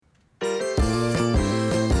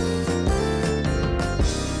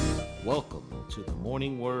to the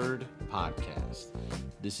Morning Word Podcast.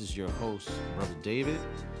 This is your host, Brother David,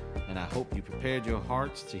 and I hope you prepared your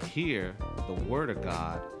hearts to hear the Word of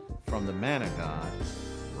God from the man of God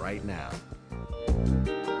right now.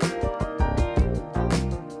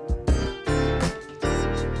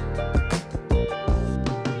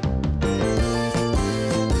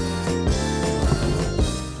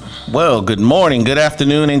 Well, good morning, good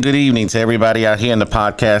afternoon, and good evening to everybody out here in the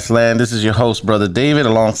podcast land. This is your host, Brother David,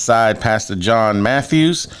 alongside Pastor John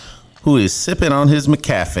Matthews, who is sipping on his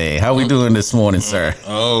McCafe. How we doing this morning, sir?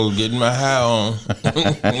 Oh, getting my high on.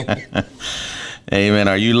 Amen.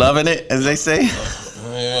 Are you loving it, as they say?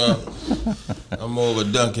 Yeah, I'm more of a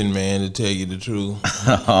Dunkin' man, to tell you the truth.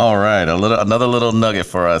 All right, another little nugget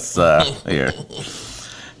for us here.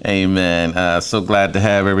 Amen. So glad to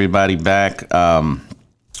have everybody back.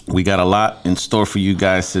 We got a lot in store for you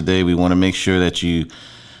guys today. We want to make sure that you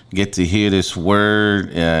get to hear this word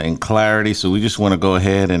in clarity. So we just want to go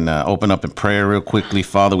ahead and open up in prayer real quickly.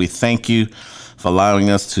 Father, we thank you for allowing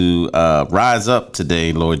us to rise up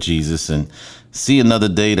today, Lord Jesus, and see another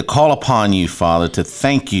day to call upon you, Father, to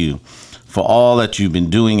thank you for all that you've been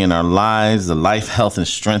doing in our lives, the life, health, and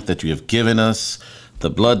strength that you have given us, the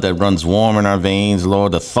blood that runs warm in our veins,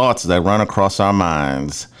 Lord, the thoughts that run across our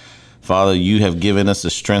minds. Father, you have given us the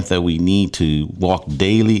strength that we need to walk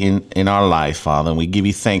daily in our life, Father, and we give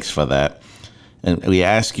you thanks for that. And we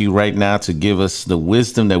ask you right now to give us the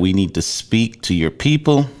wisdom that we need to speak to your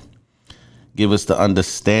people. Give us the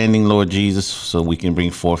understanding, Lord Jesus, so we can bring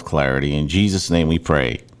forth clarity. In Jesus' name we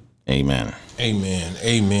pray. Amen. Amen.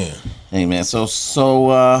 Amen. Amen. So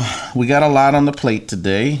we got a lot on the plate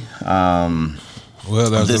today. Well,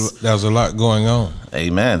 there's a lot going on.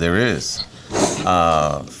 Amen. There is.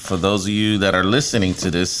 For those of you that are listening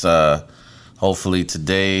to this, hopefully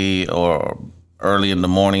today or early in the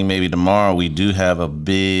morning, maybe tomorrow, we do have a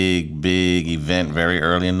big event very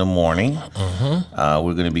early in the morning.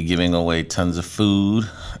 We're going to be giving away tons of food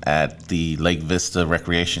at the Lake Vista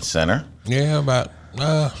Recreation Center. Yeah, about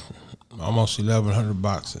almost 1,100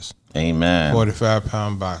 boxes. Amen.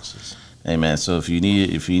 45-pound boxes. Amen. So if you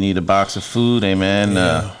need a box of food, amen.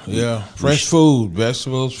 Yeah. Fresh food,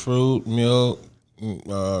 vegetables, fruit, milk,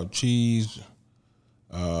 cheese,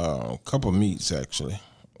 a couple meats actually.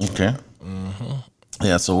 Okay.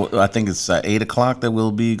 Yeah. So I think it's 8 o'clock that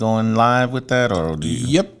we'll be going live with that, or do you?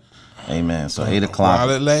 Yep. Amen. So 8 o'clock.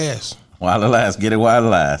 While it lasts. While it lasts. Get it while it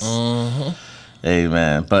lasts.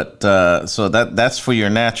 Amen. But so that's for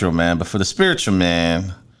your natural man, but for the spiritual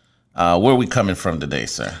man, where are we coming from today,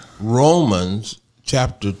 sir? Romans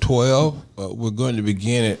chapter 12. We're going to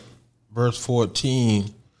begin at verse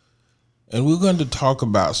 14. And we're going to talk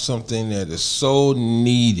about something that is so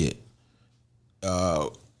needed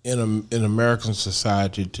in American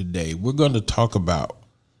society today. We're going to talk about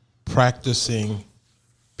practicing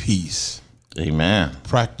peace. Amen.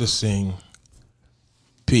 Practicing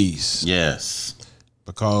peace. Yes.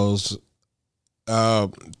 Because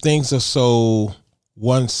things are so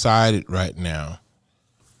one-sided right now.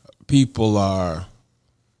 People are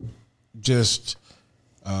just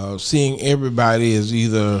seeing everybody as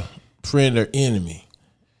either friend or enemy.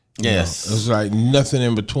 Yes. It's like nothing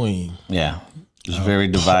in between. Yeah. It's very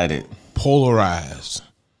divided. Polarized.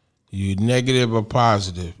 You negative or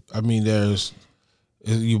positive. I mean,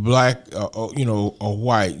 you black, or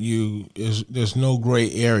white. There's no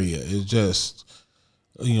gray area. It's just,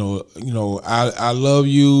 I love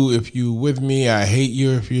you if you with me. I hate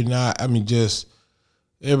you if you're not. I mean, just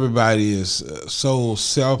everybody is so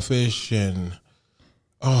selfish and,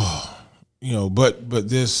 but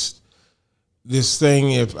this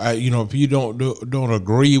thing, if you don't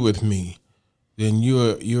agree with me, then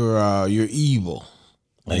you're evil.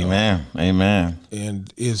 Amen. Amen.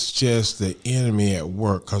 And it's just the enemy at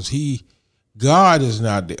work, because God is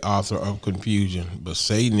not the author of confusion, but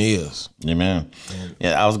Satan is. Amen.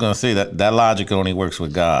 Yeah, I was going to say that logic only works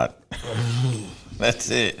with God.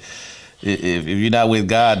 That's it. If you're not with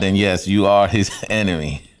God, then yes, you are his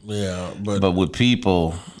enemy. Yeah, but with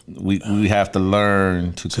people, we have to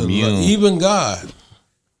learn to commune. Even God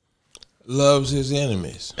loves his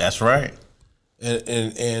enemies. That's right.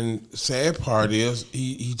 And sad part is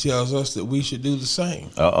he tells us that we should do the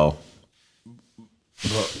same.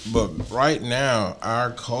 But right now our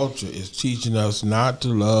culture is teaching us not to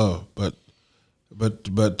love, but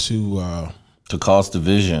to cause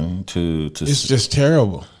division. It's just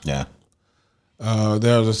terrible. Yeah.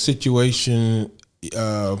 There's a situation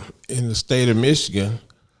in the state of Michigan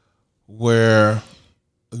where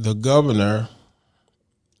the governor,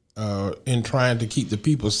 in trying to keep the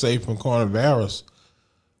people safe from coronavirus,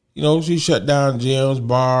 she shut down gyms,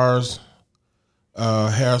 bars,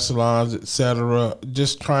 hair salons, etc.,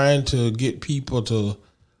 just trying to get people to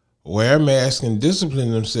wear masks and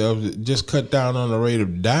discipline themselves, just cut down on the rate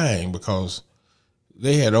of dying, because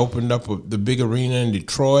they had opened up the big arena in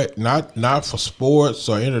Detroit, not for sports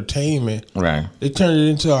or entertainment. Right. They turned it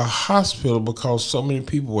into a hospital because so many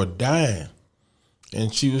people were dying.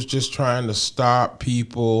 And she was just trying to stop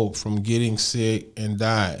people from getting sick and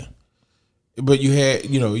dying. But you had,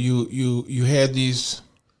 you had these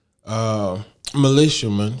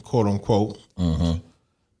militiamen, quote unquote,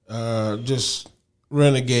 just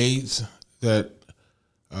renegades that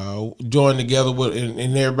joined together with,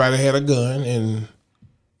 and everybody had a gun, and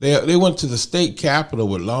they went to the state capitol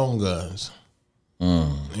with long guns,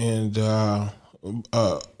 and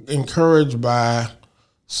encouraged by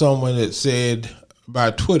someone that said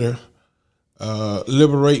by Twitter,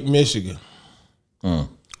 "Liberate Michigan." Well,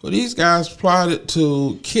 these guys plotted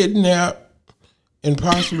to kidnap and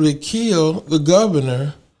possibly kill the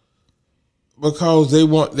governor because they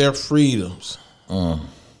want their freedoms.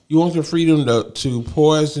 You want the freedom to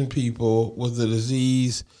poison people with a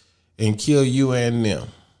disease and kill you and them.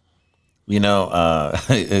 As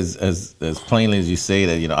plainly as you say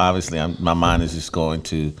that, obviously my mind is just going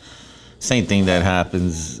to same thing that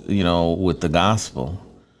happens, with the gospel.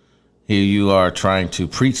 Here you are trying to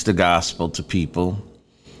preach the gospel to people,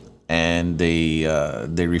 and they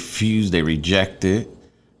refuse, they reject it,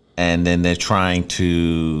 and then they're trying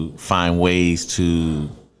to find ways to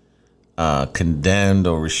condemn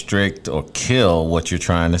or restrict or kill what you're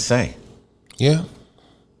trying to say. Yeah.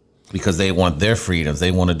 Because they want their freedoms.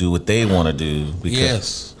 They want to do what they want to do.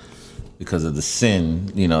 Because of the sin,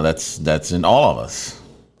 that's in all of us.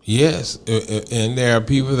 Yes, and there are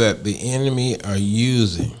people that the enemy are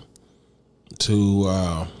using to,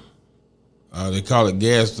 they call it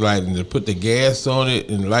gas lighting, to put the gas on it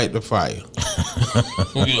and light the fire.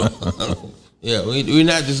 Yeah, we're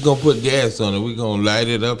not just going to put gas on it. We're going to light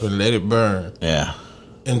it up and let it burn. Yeah.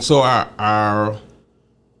 And so our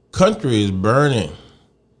country is burning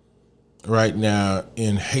right now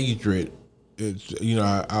in hatred. It's,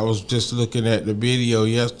 I was just looking at the video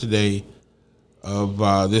yesterday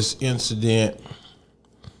of this incident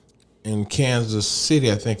in Kansas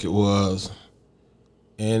City, I think it was.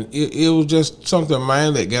 And it was just something,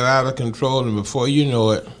 man, that got out of control. And before you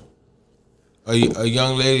know it, a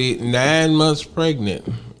young lady, 9 months pregnant,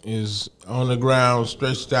 is on the ground,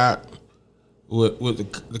 stretched out, with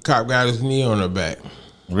the cop got his knee on her back.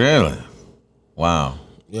 Really? Wow.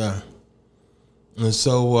 Yeah. And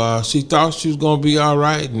so she thought she was going to be all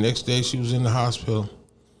right. The next day she was in the hospital.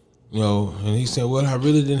 And he said, well, I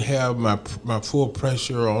really didn't have my full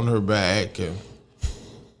pressure on her back. And,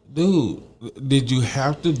 dude, did you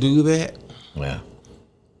have to do that? Yeah.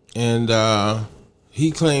 And he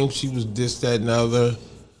claims she was this, that, and other.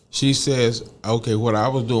 She says, okay, what I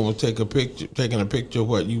was doing was taking a picture of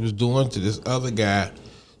what you was doing to this other guy,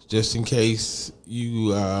 just in case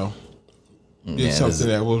you did something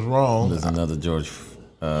that was wrong. There's another George.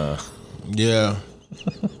 Yeah.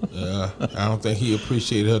 I don't think he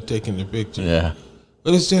appreciated her taking the picture. Yeah.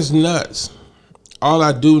 But it's just nuts. All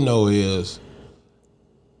I do know is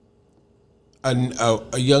a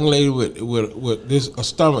young lady with a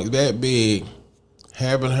stomach that big,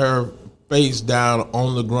 having her face down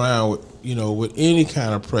on the ground with any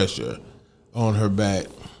kind of pressure on her back,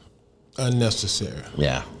 unnecessary.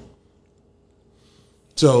 Yeah.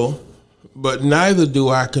 So, but neither do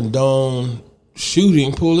I condone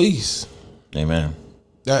shooting police. Amen.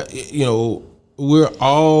 That, we're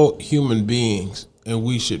all human beings, and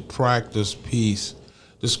we should practice peace.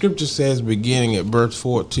 The scripture says, beginning at verse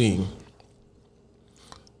 14,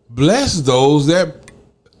 bless those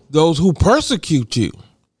who persecute you.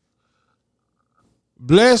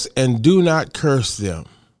 Bless and do not curse them.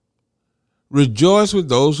 Rejoice with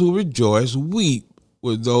those who rejoice. Weep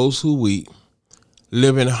with those who weep.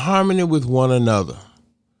 Live in harmony with one another.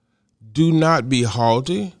 Do not be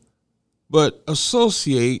haughty, but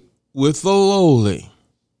associate with the lowly.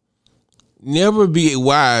 Never be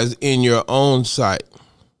wise in your own sight.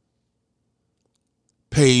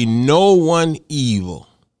 Pay no one evil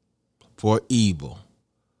for evil,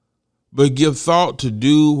 but give thought to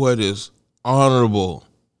do what is honorable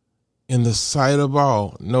in the sight of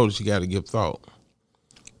all. Notice you got to give thought.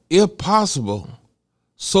 If possible,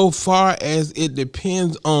 so far as it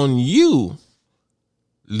depends on you,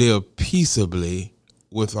 live peaceably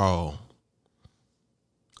with all.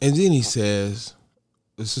 And then he says,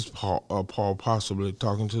 this is Paul possibly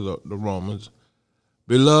talking to the Romans,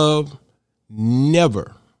 beloved,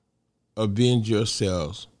 never avenge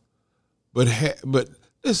yourselves, but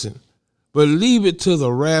leave it to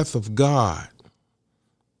the wrath of God.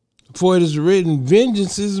 For it is written,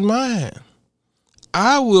 vengeance is mine.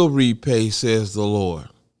 I will repay, says the Lord.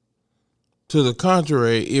 To the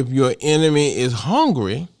contrary, if your enemy is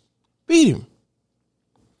hungry, feed him.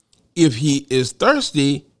 If he is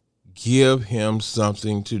thirsty, give him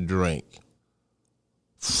something to drink.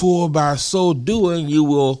 For by so doing, you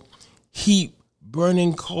will heap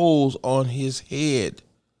burning coals on his head.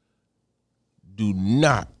 Do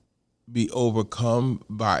not be overcome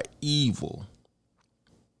by evil,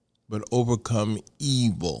 but overcome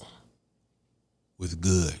evil with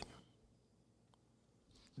good.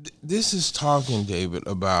 This is talking, David,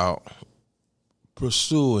 about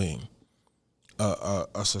pursuing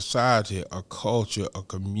a society, a culture, a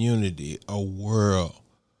community, a world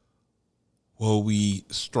where we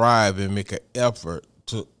strive and make an effort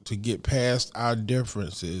to get past our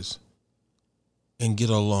differences and get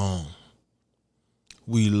along.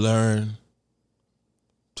 We learn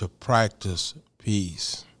to practice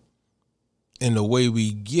peace. And the way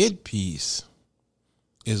we get peace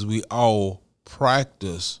is we all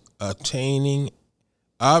practice obtaining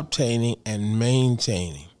and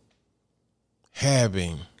maintaining,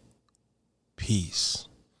 having peace.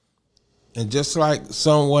 And just like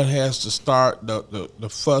someone has to start the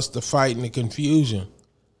fuss, the fight, and the confusion,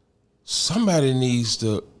 somebody needs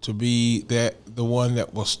to be the one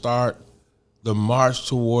that will start the march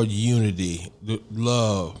toward unity, the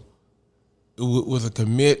love, with a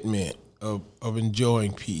commitment of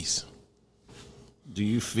enjoying peace. Do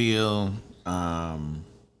you feel, well,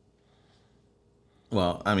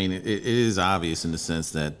 I mean, it is obvious in the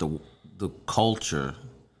sense that the culture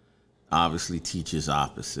obviously teaches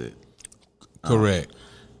opposite. Correct.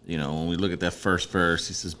 When we look at that first verse,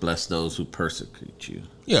 he says, bless those who persecute you.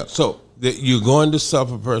 Yeah, so that you're going to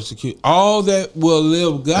suffer persecution. All that will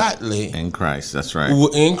live godly in Christ, that's right.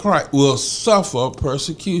 In Christ will suffer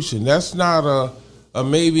persecution. That's not a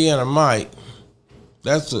maybe and a might.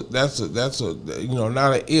 That's a not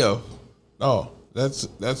an if. No,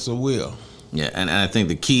 that's a will. Yeah, and I think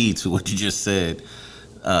the key to what you just said,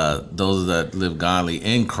 those that live godly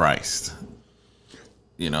in Christ.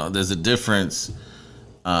 There's a difference.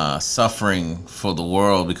 Suffering for the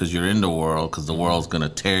world because you're in the world, because the world's going to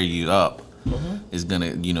tear you up. It's going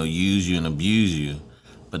to, use you and abuse you.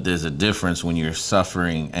 But there's a difference when you're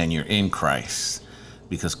suffering and you're in Christ,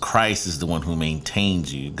 because Christ is the one who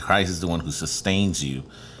maintains you. Christ is the one who sustains you.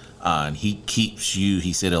 And he keeps you.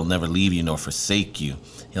 He said he'll never leave you nor forsake you.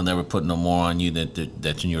 He'll never put no more on you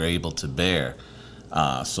that you're able to bear.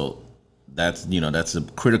 So that's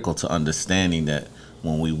critical to understanding that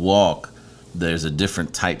when we walk, there's a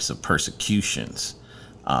different types of persecutions.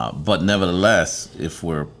 But nevertheless, if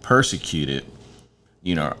we're persecuted,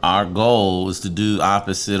 our goal is to do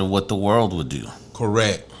opposite of what the world would do.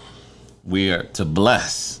 Correct. We are to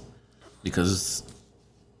bless, because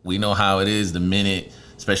we know how it is the minute,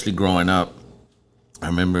 especially growing up. I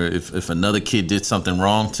remember if another kid did something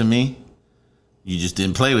wrong to me, you just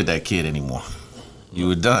didn't play with that kid anymore. You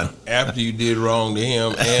were done. After you did wrong to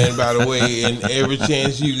him, and by the way, and every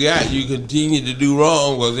chance you got, you continued to do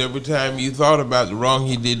wrong, because every time you thought about the wrong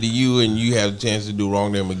he did to you and you had a chance to do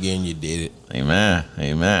wrong to him again, you did it.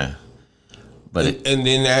 Amen. But and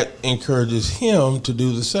then that encourages him to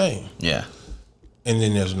do the same. Yeah. And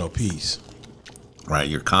then there's no peace. Right.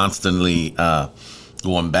 You're constantly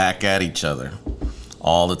going back at each other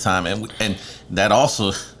all the time. And that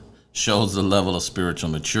also shows the level of spiritual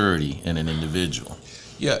maturity in an individual.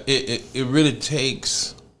 Yeah, it really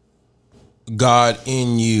takes God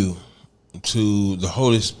in you, to the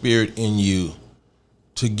Holy Spirit in you,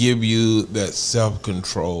 to give you that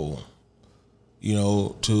self-control,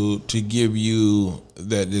 to give you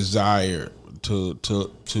that desire to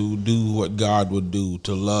do what God would do,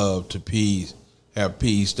 to love, to peace, have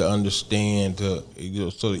peace, to understand, so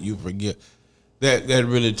that you forget. That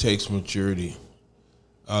really takes maturity.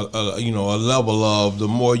 A level of, the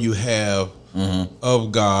more you have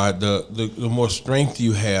of God, the more strength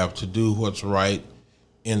you have to do what's right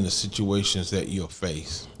in the situations that you'll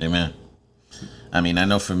face. Amen. I mean, I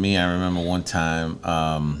know for me, I remember one time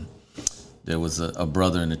there was a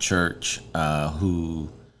brother in the church who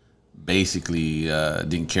basically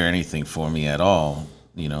didn't care anything for me at all,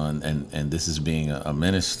 and this is being a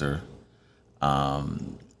minister,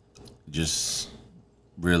 just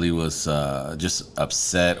really was just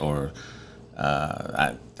upset, or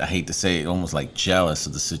I hate to say it, almost like jealous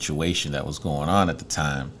of the situation that was going on at the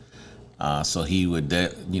time. So he would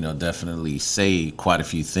definitely say quite a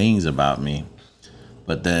few things about me.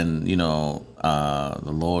 But then, the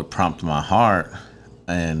Lord prompted my heart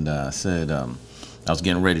and said, I was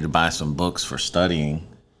getting ready to buy some books for studying.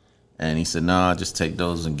 And he said, no, just take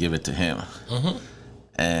those and give it to him.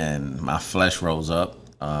 and my flesh rose up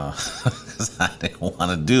because I didn't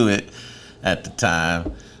want to do it at the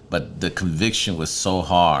time. But the conviction was so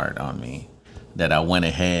hard on me that I went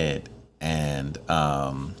ahead and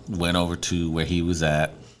went over to where he was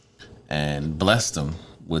at and blessed him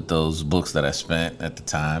with those books that I spent at the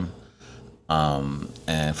time.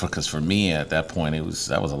 And because for me at that point,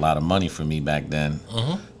 that was a lot of money for me back then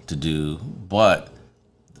to do. But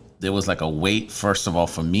there was like a weight, first of all,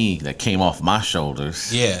 for me that came off my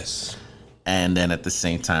shoulders. Yes. And then at the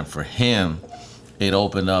same time for him, it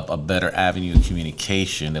opened up a better avenue of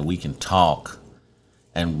communication that we can talk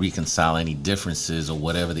and reconcile any differences or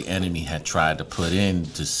whatever the enemy had tried to put in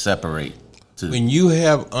to separate. When you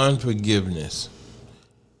have unforgiveness,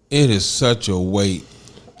 it is such a weight.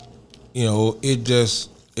 You know,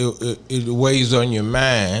 it weighs on your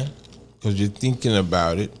mind because you're thinking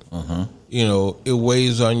about it. You know, it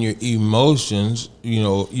weighs on your emotions. You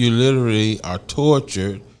know, you literally are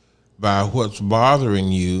tortured by what's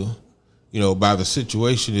bothering you. You know, by the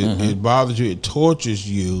situation. It bothers you. It tortures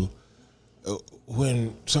you.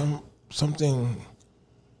 When something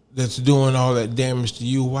that's doing all that damage to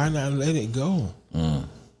you, why not let it go?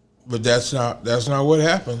 But that's not what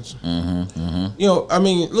happens. You know, I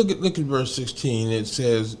mean, look at verse 16. It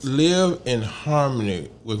says, "Live in harmony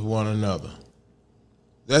with one another."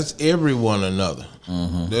 That's every one another.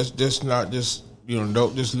 That's not just, you know,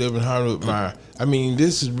 don't just live in harmony with my. I mean,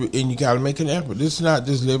 this is, and you got to make an effort. This is not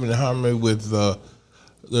just living in harmony with the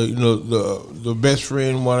best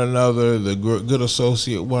friend one another, the good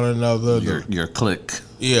associate one another, your clique.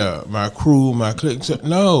 Yeah, my crew, my clique.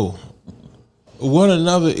 No, one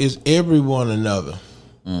another is every one another.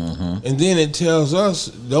 And then it tells us,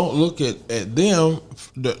 don't look at them.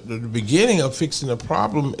 The beginning of fixing the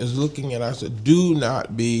problem is looking at us. Do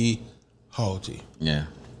not be haughty. Yeah.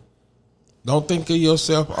 Don't think of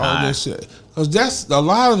yourself all this shit. Because that's a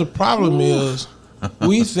lot of the problem is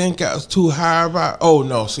we think I was too high about, oh,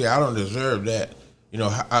 no, see, I don't deserve that. You know,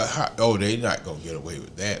 they're not going to get away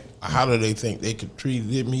with that. How do they think they could treat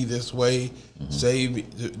me this way, say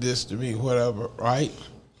this to me, whatever, right?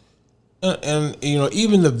 And you know,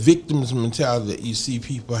 even the victim's mentality that you see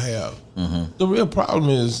people have, the real problem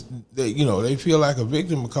is that, you know, they feel like a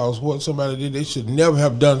victim because what somebody did, they should never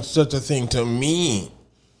have done such a thing to me.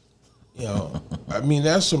 You know, I mean,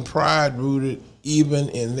 that's some pride rooted even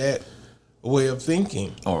in that way of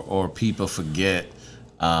thinking. Or people forget,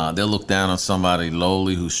 they'll look down on somebody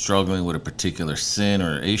lowly who's struggling with a particular sin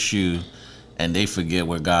or issue, and they forget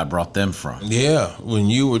where God brought them from. Yeah, when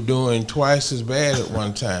you were doing twice as bad at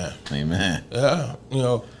one time. Amen. Yeah, you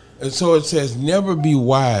know, and so it says, never be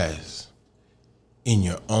wise in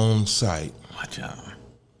your own sight. Watch out.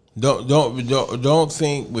 Don't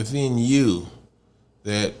think within you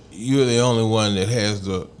that you're the only one that has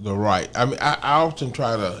the right. I mean, I often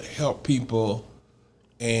try to help people,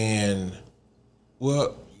 and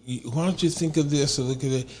well, why don't you think of this or look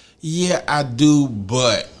at it? Yeah, I do,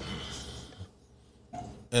 but.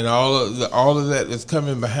 And all of that that's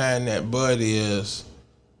coming behind that but is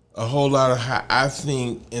a whole lot of how I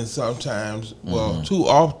think, and sometimes, well, too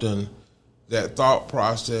often, that thought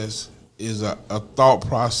process is a thought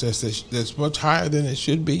process that's much higher than it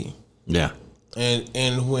should be. Yeah.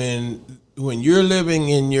 And when you're living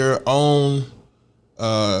in your own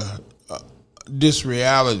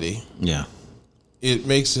disreality, yeah, it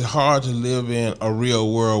makes it hard to live in a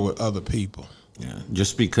real world with other people. Yeah.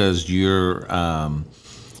 Just because you're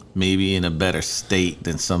maybe in a better state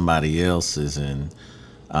than somebody else is in,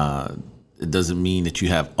 it doesn't mean that you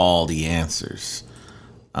have all the answers.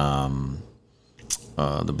 The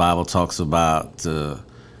Bible talks about to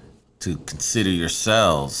consider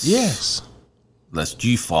yourselves. Yes. Lest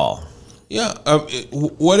you fall. Yeah.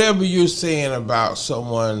 Whatever you're saying about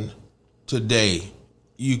someone today,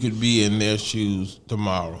 you could be in their shoes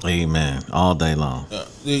tomorrow. Amen. All day long.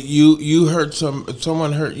 You hurt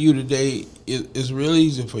someone hurt you today. It's real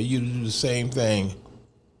easy for you to do the same thing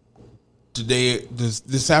today,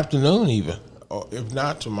 this afternoon, even, or if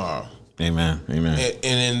not tomorrow. Amen. Amen. And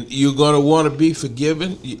then you're going to want to be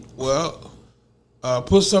forgiven. Well,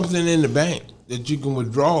 put something in the bank that you can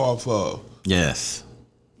withdraw off of. Yes.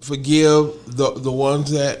 Forgive the ones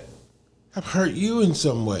that have hurt you in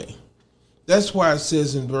some way. That's why it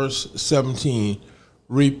says in verse 17,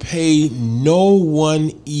 repay no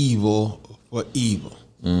one evil for evil.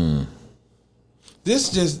 This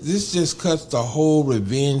just cuts the whole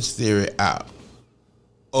revenge theory out.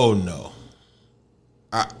 Oh no,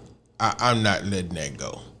 I'm not letting that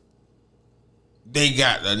go. They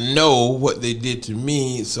got to know what they did to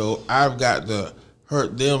me, so I've got to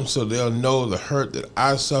hurt them so they'll know the hurt that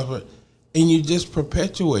I suffered, and you just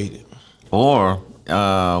perpetuate it. Or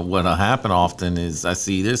what'll happen often is I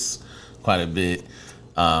see this quite a bit.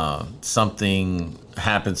 Something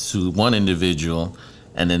happens to one individual,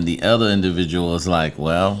 and then the other individual is like,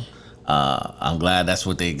 well, I'm glad that's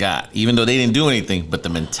what they got, even though they didn't do anything. But the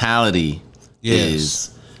mentality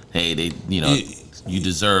is, hey, they, you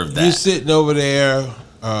deserve that. You're sitting over there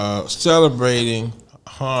celebrating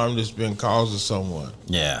harm that's been caused to someone.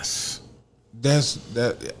 Yes,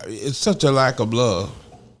 that. It's such a lack of love.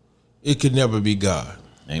 It could never be God.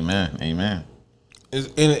 Amen. Amen.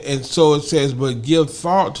 And so it says, but give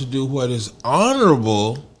thought to do what is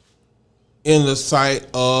honorable in the sight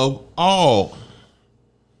of all.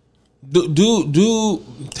 Do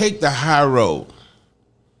take the high road.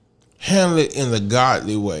 Handle it in the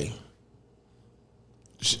godly way.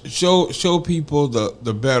 Show people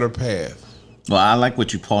the better path. Well, I like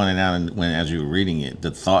what you pointed out as you were reading it,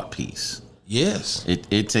 the thought piece. Yes.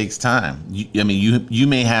 It takes time. You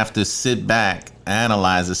may have to sit back,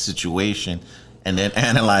 analyze a situation, and then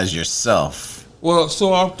analyze yourself. Well,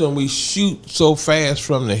 so often we shoot so fast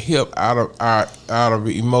from the hip out of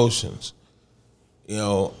emotions.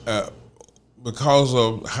 Because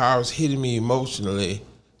of how it's hitting me emotionally,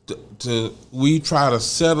 we try to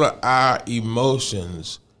settle our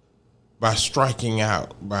emotions by striking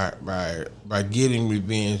out, by getting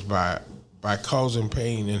revenge, by causing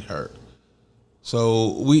pain and hurt.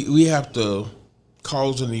 So we have to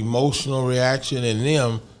cause an emotional reaction in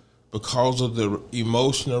them because of the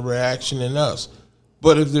emotional reaction in us.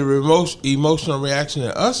 But if the emotional reaction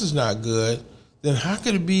in us is not good, then how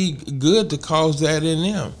could it be good to cause that in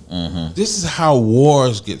them? Mm-hmm. This is how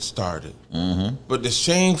wars get started. Mm-hmm. But the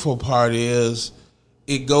shameful part is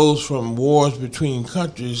it goes from wars between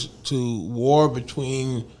countries to war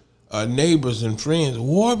between neighbors and friends,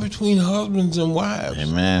 war between husbands and wives.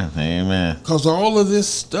 Amen. Amen. Because all of this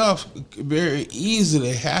stuff very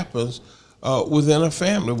easily happens within a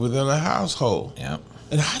family, within a household. Yep.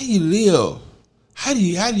 And how do you live? How do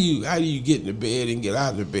you get into bed and get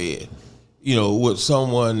out of bed? With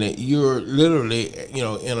someone that you're literally,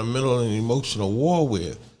 in a mental and emotional war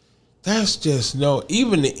with. That's just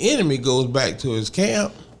even the enemy goes back to his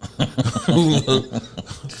camp.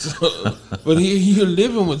 But here you're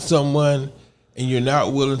living with someone and you're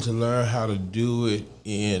not willing to learn how to do it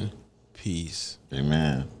in peace.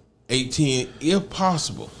 Amen. 18, if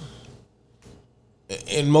possible.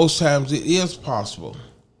 And most times it is possible.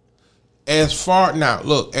 As far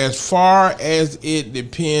as it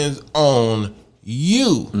depends on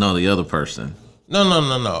you. No, the other person.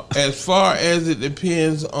 No. As far as it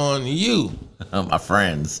depends on you. My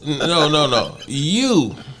friends. No.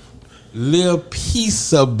 You live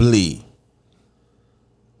peaceably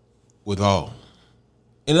with all.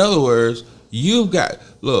 In other words, you've got,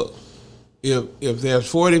 if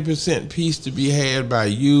there's 40% peace to be had by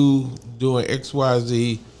you doing X, Y,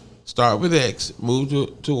 Z, start with X, move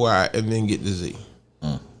to Y, and then get to Z.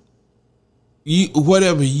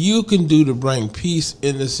 Whatever you can do to bring peace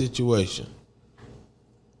in the situation.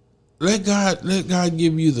 Let God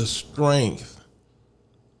give you the strength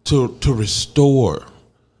to restore,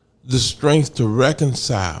 the strength to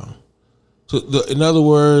reconcile. In other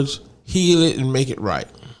words, heal it and make it right.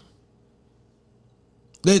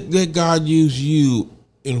 Let God use you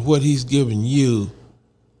in what He's given you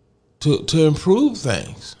to improve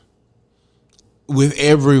things. With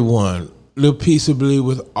everyone, live peaceably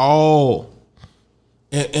with all.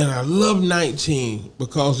 And I love 19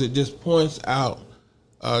 because it just points out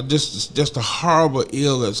just a horrible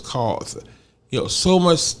ill that's caused. So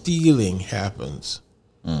much stealing happens.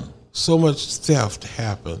 So much theft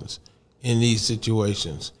happens in these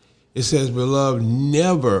situations. It says, beloved,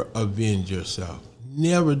 never avenge yourself.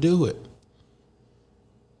 Never do it.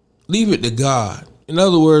 Leave it to God. In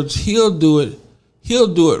other words, He'll do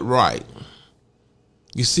it right.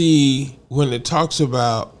 You see, when it talks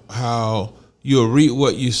about how you'll reap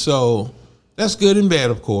what you sow, that's good and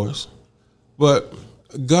bad, of course. But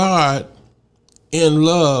God, in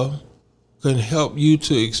love, can help you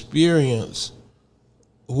to experience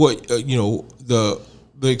what the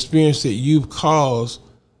experience that you've caused,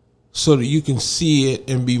 so that you can see it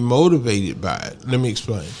and be motivated by it. Let me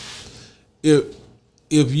explain. If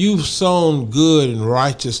you've sown good and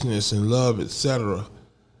righteousness and love, etc.,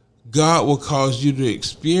 God will cause you to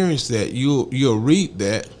experience that. You'll reap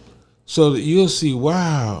that, so that you'll see,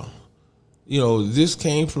 wow, this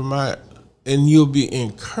came from my, and you'll be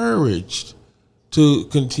encouraged to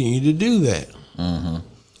continue to do that. Mm-hmm.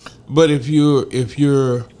 But if you're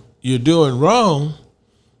doing wrong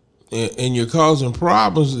and you're causing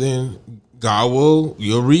problems, then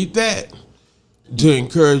you'll reap that, to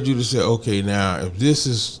encourage you to say, okay, now if this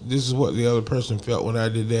is what the other person felt when I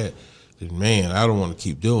did that, then man, I don't want to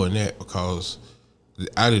keep doing that because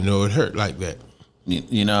I didn't know it hurt like that.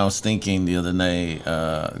 You know, I was thinking the other day,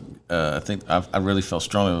 I think I really felt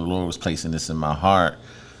strongly the Lord was placing this in my heart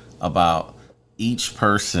about each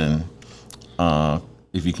person,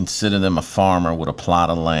 if you consider them a farmer with a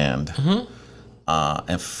plot of land,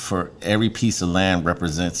 and for every piece of land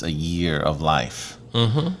represents a year of life.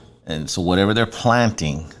 And so whatever they're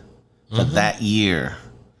planting for that year,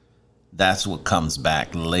 that's what comes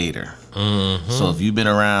back later. So if you've been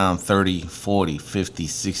around 30, 40, 50,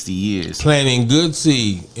 60 years. Planting good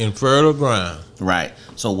seed in fertile ground. Right.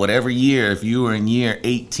 So whatever year, if you were in year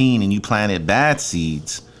 18 and you planted bad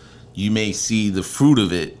seeds, you may see the fruit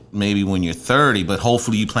of it maybe when you're 30, but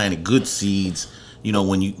hopefully you planted good seeds, you know,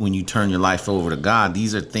 when you turn your life over to God.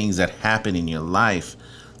 These are things that happen in your life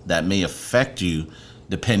that may affect you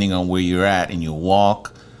depending on where you're at in your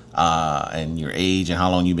walk, and your age and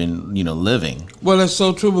how long you've been, you know, living. Well, that's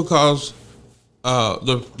so true because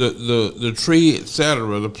the tree,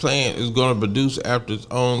 etc., the plant is going to produce after its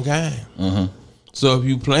own kind. So if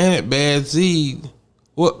you planted bad seed,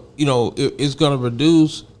 it's going to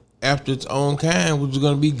produce after its own kind, which is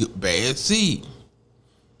going to be bad seed.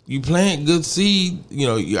 You plant good seed,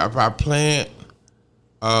 if I plant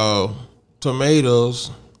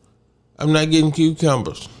tomatoes, I'm not getting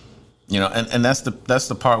cucumbers. And that's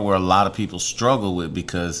the part where a lot of people struggle with,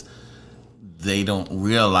 because they don't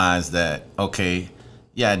realize that, okay,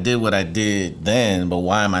 yeah, I did what I did then, but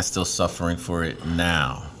why am I still suffering for it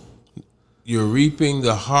now? You're reaping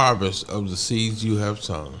the harvest of the seeds you have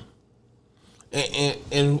sown.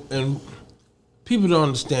 And people don't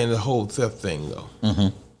understand the whole theft thing, though.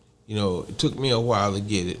 It took me a while to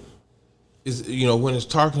get it. Is when it's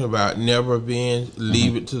talking about never being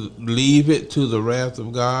leave it to the wrath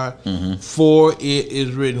of God, for it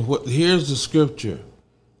is written. Here's the scripture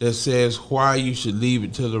that says why you should leave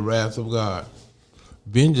it to the wrath of God.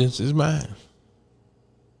 Vengeance is mine.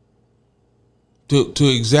 To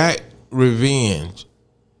exact revenge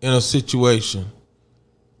in a situation,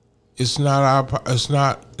 it's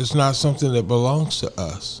not something that belongs to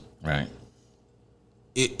us. Right.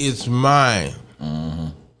 It's mine.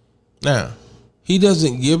 Now, he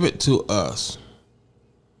doesn't give it to us.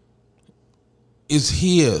 It's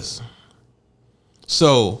his.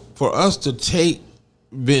 So for us to take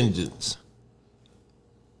vengeance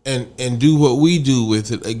and do what we do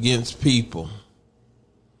with it against people,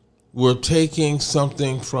 we're taking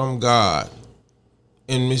something from God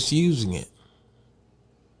and misusing it.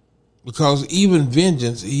 Because even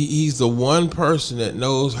vengeance, he's the one person that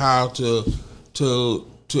knows how to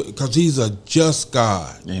because he's a just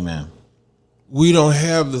God. Amen. We don't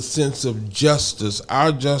have the sense of justice.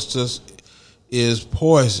 Our justice is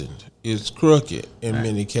poisoned. It's crooked in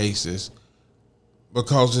many cases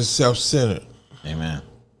because it's self-centered. Amen.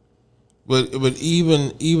 But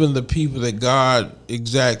even the people that God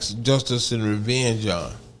exacts justice and revenge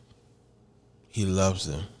on, he loves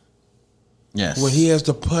them. Yes. When he has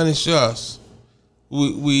to punish us,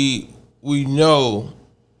 we know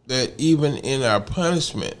that even in our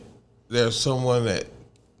punishment, there's someone that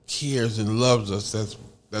cares and loves us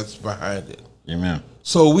that's behind it. Amen.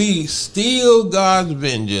 So we steal God's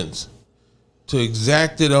vengeance to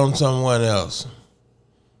exact it on someone else.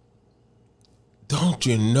 Don't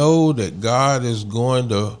you know that God is going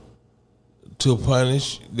to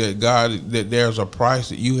punish, that there's a price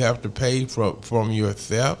that you have to pay from your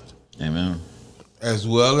theft? Amen. As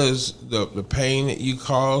well as the pain that you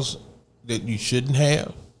cause that you shouldn't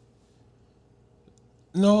have?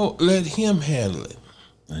 No, let him handle it.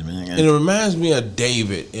 Amen. And it reminds me of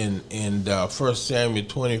David in 1 Samuel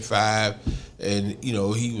 25, and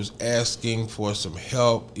he was asking for some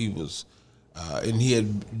help. He was, and he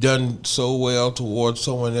had done so well towards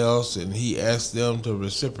someone else, and he asked them to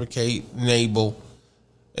reciprocate Nabal,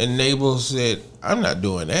 and Nabal said, "I'm not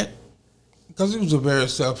doing that," because he was a very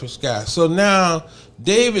selfish guy. So now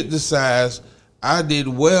David decides, I did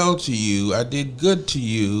well to you, I did good to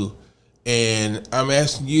you, and I'm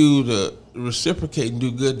asking you to reciprocate and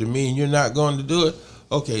do good to me, and you're not going to do it?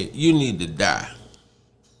 Okay, you need to die.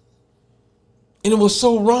 And it was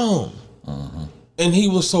so wrong. And he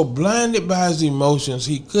was so blinded by his emotions,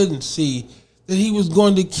 he couldn't see that he was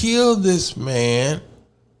going to kill this man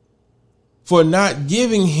for not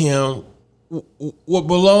giving him what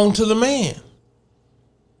belonged to the man.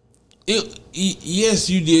 Yes,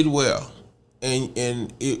 you did well.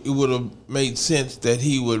 And it would have made sense that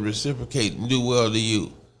he would reciprocate and do well to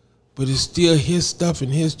you. But it's still his stuff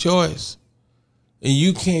and his choice. And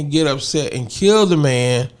you can't get upset and kill the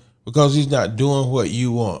man because he's not doing what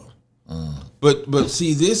you want. But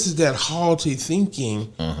see, this is that haughty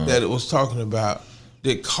thinking that it was talking about.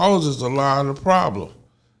 that causes a lot of the problem.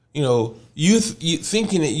 You know, you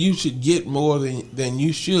thinking that you should get more than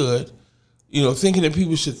you should. You know, thinking that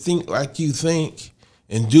people should think like you think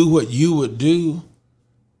and do what you would do.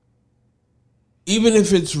 Even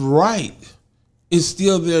if it's right, it's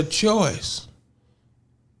still their choice.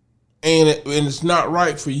 And it's not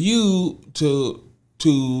right for you to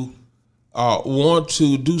want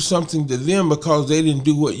to do something to them because they didn't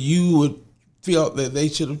do what you would feel that they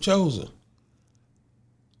should have chosen.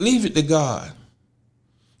 Leave it to God.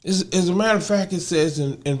 As a matter of fact, it says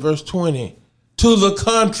in verse 20, to the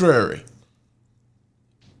contrary.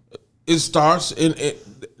 It starts in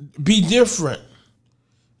be different.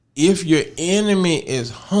 If your enemy is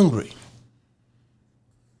hungry,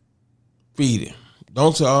 feed him.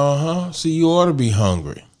 Don't say, see, you ought to be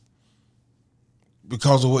hungry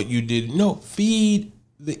because of what you did. No, feed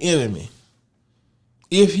the enemy.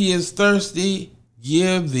 If he is thirsty,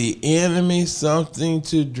 give the enemy something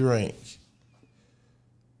to drink.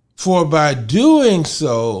 For by doing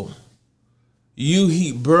so, you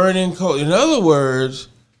heap burning coal. In other words,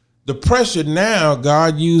 the pressure now,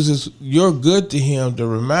 God uses your good to him to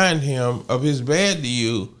remind him of his bad to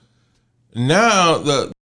you. Now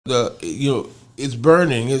it's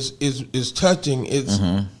burning, it's touching, it's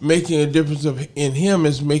making a difference in him.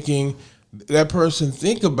 It's making that person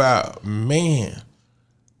think about, man,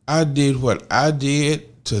 I did what I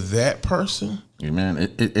did to that person. Amen.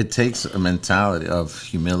 It takes a mentality of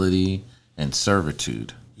humility and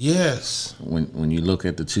servitude. Yes. When you look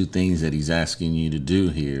at the two things that he's asking you to do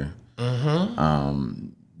here,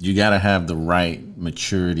 you got to have the right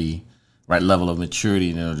maturity, right level of maturity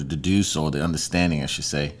in order to do so, the understanding, I should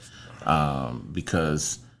say,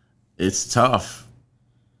 because it's tough,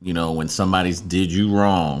 you know, when somebody's did you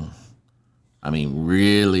wrong. I mean,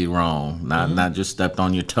 really wrong, not just stepped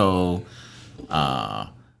on your toe,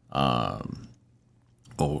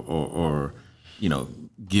 or you know,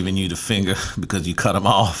 giving you the finger because you cut them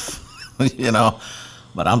off, you know.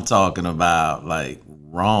 But I'm talking about like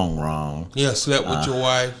wrong. Yeah, slept with your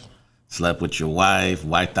wife. Slept with your wife,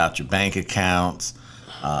 wiped out your bank accounts,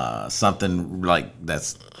 something like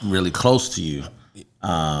that's really close to you.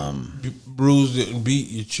 You bruised it and beat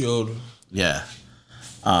your children. Yeah.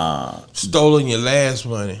 Stolen your last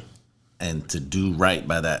money. And to do right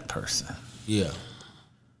by that person. Yeah.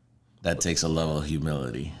 That takes a level of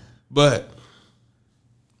humility. But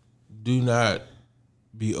do not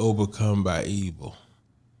be overcome by evil.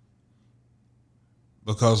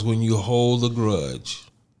 Because when you hold a grudge,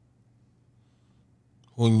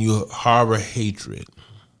 when you harbor hatred,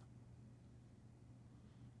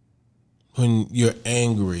 when you're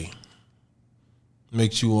angry,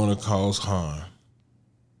 makes you want to cause harm,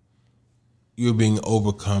 you're being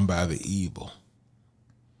overcome by the evil.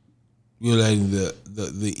 You're letting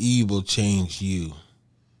the evil change you.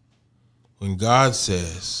 When God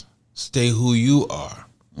says, stay who you are,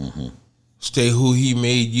 stay who he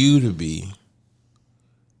made you to be,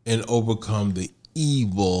 and overcome the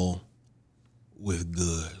evil with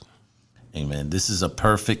good. Amen. This is a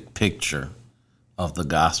perfect picture of the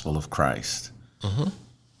gospel of Christ.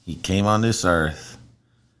 He came on this earth.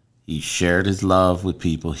 He shared his love with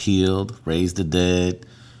people, healed, raised the dead,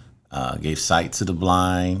 gave sight to the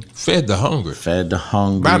blind. Fed the hungry.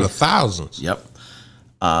 By the thousands. Yep.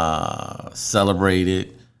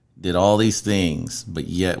 Celebrated, did all these things. But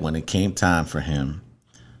yet when it came time for him,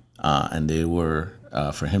 and they were,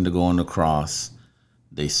 for him to go on the cross,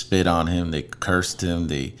 they spit on him, they cursed him,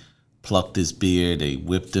 they plucked his beard, they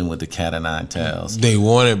whipped him with the cat o' nine tails. They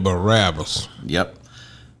wanted Barabbas. Yep.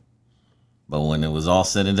 But when it was all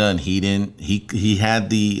said and done, he had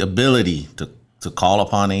the ability to call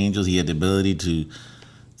upon angels. He had the ability to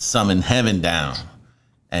summon heaven down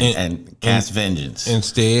and cast vengeance.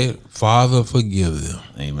 Instead, Father, forgive them.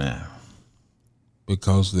 Amen.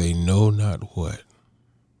 Because they know not what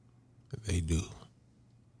they do.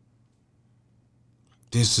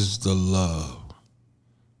 This is the love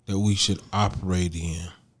that we should operate in.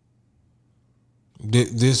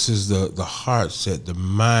 This is the heart set, the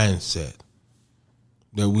mindset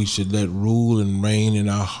that we should let rule and reign in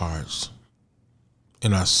our hearts,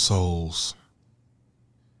 in our souls.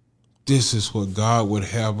 This is what God would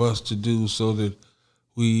have us to do so that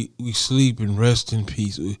we sleep and rest in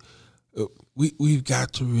peace. We've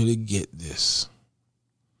got to really get this.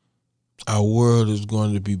 Our world is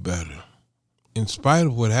going to be better. In spite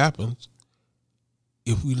of what happens,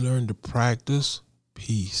 if we learn to practice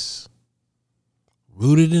peace,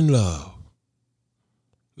 rooted in love,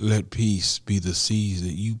 let peace be the seeds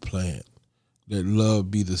that you plant. Let love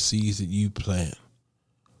be the seeds that you plant.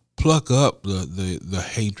 Pluck up the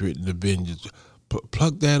hatred and the vengeance.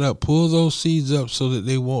 pluck that up. Pull those seeds up so that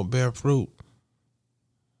they won't bear fruit.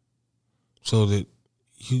 So that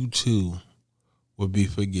you too will be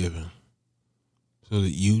forgiven. So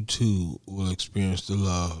that you too will experience the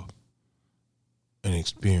love and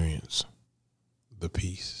experience the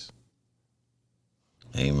peace.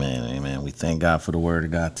 Amen. Amen. We thank God for the word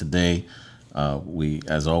of God today.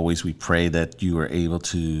 As always, we pray that you are able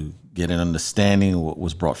to get an understanding of what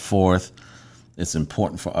was brought forth. It's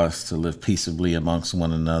important for us to live peaceably amongst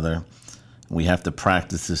one another. We have to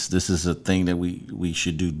practice this. This is a thing that we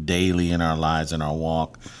should do daily in our lives, in our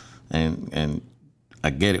walk. And I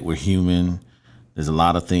get it. We're human. There's a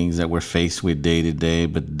lot of things that we're faced with day to day,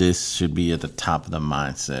 but this should be at the top of the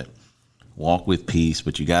mindset. Walk with peace,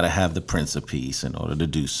 but you got to have the Prince of Peace in order to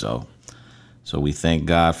do so. So we thank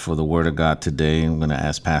God for the word of God today. I'm going to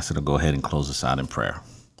ask Pastor to go ahead and close us out in prayer.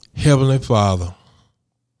 Heavenly Father,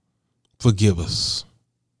 forgive us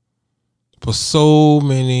for so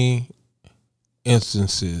many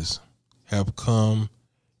instances have come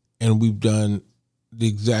and we've done the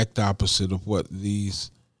exact opposite of what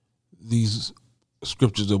these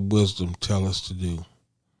scriptures of wisdom tell us to do.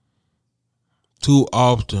 Too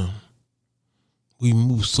often, we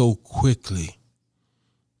move so quickly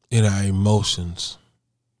in our emotions.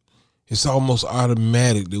 It's almost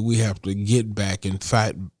automatic that we have to get back and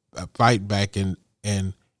fight back and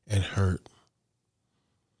hurt.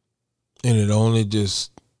 And it only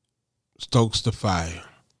just stokes the fire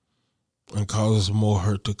and causes more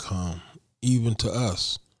hurt to come, even to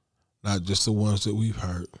us, not just the ones that we've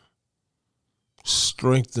hurt.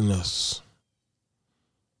 Strengthen us,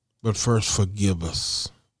 but first forgive us.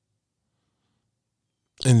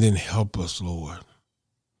 And then help us, Lord,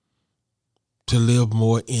 to live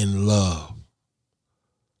more in love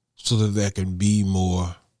so that there can be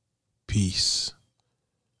more peace.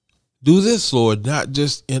 Do this, Lord, not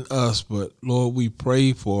just in us, but, Lord, we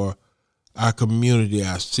pray for our community,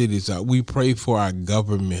 our cities. We pray for our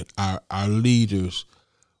government, our leaders.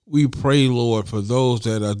 We pray, Lord, for those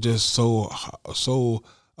that are just so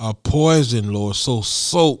poisoned, Lord, so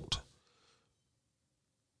soaked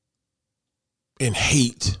in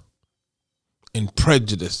hate and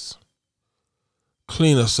prejudice.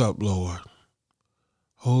 Clean us up, Lord.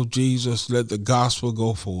 Oh, Jesus, let the gospel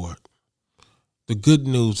go forward. The good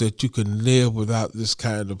news that you can live without this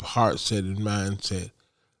kind of heart set and mindset.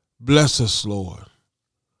 Bless us, Lord,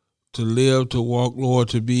 to live, to walk, Lord,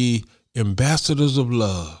 to be ambassadors of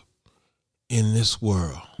love in this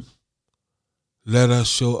world. Let us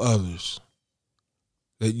show others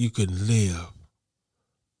that you can live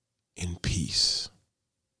in peace.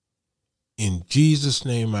 In Jesus'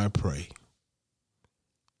 name I pray.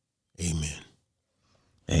 Amen.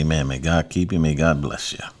 Amen. May God keep you. May God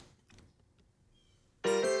bless you.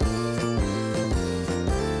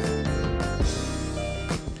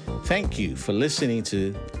 Thank you for listening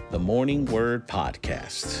to the Morning Word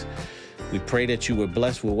Podcast. We pray that you were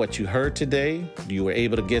blessed with what you heard today. You were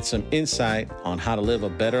able to get some insight on how to live a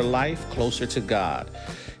better life closer to God.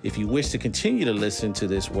 If you wish to continue to listen to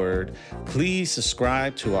this word, please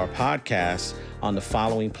subscribe to our podcast on the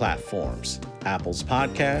following platforms: Apple's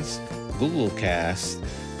Podcasts, Google Casts,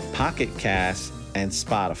 Pocket Casts, and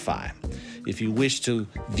Spotify. If you wish to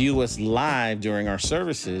view us live during our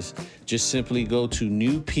services, just simply go to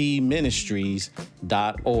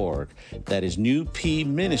newpministries.org. That is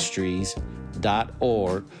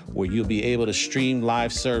newpministries.org, where you'll be able to stream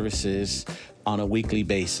live services on a weekly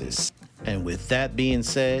basis. And with that being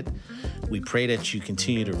said, we pray that you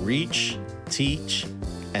continue to reach, teach,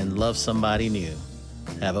 and love somebody new.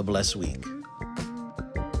 Have a blessed week.